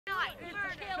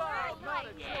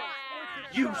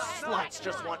You sluts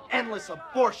just want endless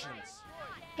abortions.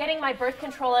 Getting my birth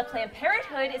control at Planned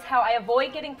Parenthood is how I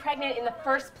avoid getting pregnant in the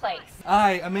first place.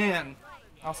 I, a man,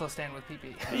 also stand with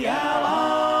PP. The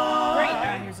Ally!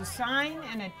 Great, here's a sign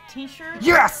and a t-shirt.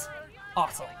 Yes!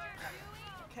 Awesome.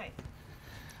 Okay.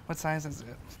 What size is it?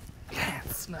 Yeah,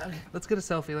 it's snug. Let's get a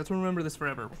selfie. Let's remember this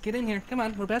forever. Get in here. Come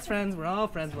on. We're best friends. We're all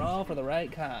friends. We're all for the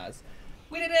right cause.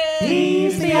 We did it!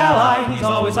 He's the ally. He's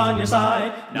always on your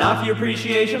side. Not for your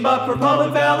appreciation, but for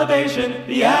public validation.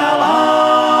 The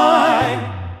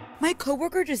ally! My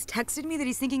coworker just texted me that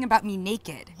he's thinking about me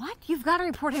naked. What? You've got to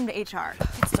report him to HR.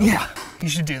 Yeah, you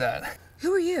should do that.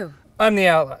 Who are you? I'm the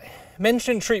ally. Men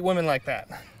shouldn't treat women like that.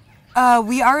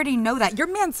 We already know that.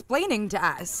 You're mansplaining to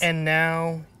us. And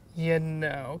now, you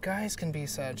know, guys can be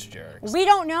such jerks. We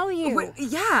don't know you.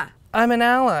 Yeah. I'm an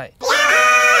ally.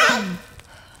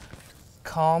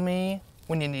 Call me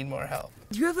when you need more help.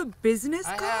 Do you have a business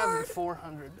card? I have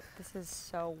 400. This is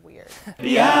so weird.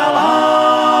 The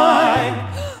ally!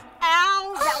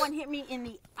 Ow! That one hit me in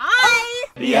the eye!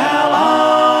 The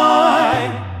ally!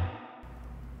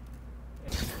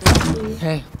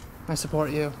 Hey, I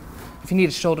support you. If you need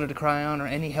a shoulder to cry on or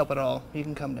any help at all, you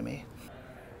can come to me.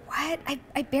 What?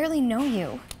 I barely know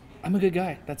you. I'm a good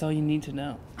guy. That's all you need to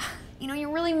know. You know,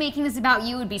 you're really making this about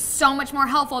you. It would be so much more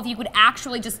helpful if you could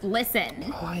actually just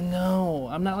listen. Oh, I know.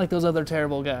 I'm not like those other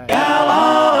terrible guys.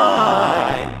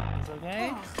 Ally! It's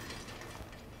okay?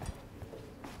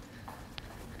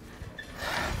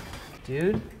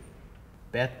 Dude,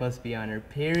 Beth must be on her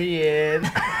period.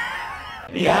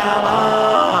 The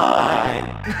ally!